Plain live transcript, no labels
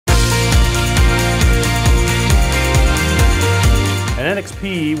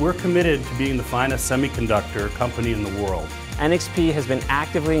NXP, we're committed to being the finest semiconductor company in the world. NXP has been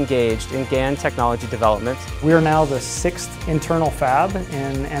actively engaged in GaN technology development. We are now the 6th internal fab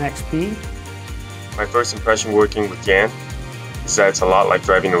in NXP. My first impression working with GaN is that it's a lot like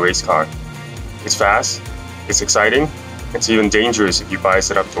driving a race car. It's fast, it's exciting, it's even dangerous if you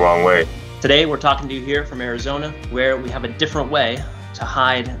bias it up the wrong way. Today we're talking to you here from Arizona, where we have a different way to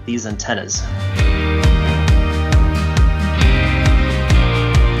hide these antennas.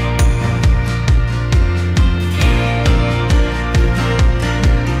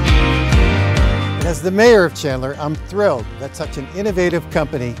 As the mayor of Chandler, I'm thrilled that such an innovative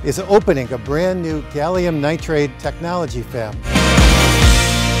company is opening a brand new gallium nitride technology fab.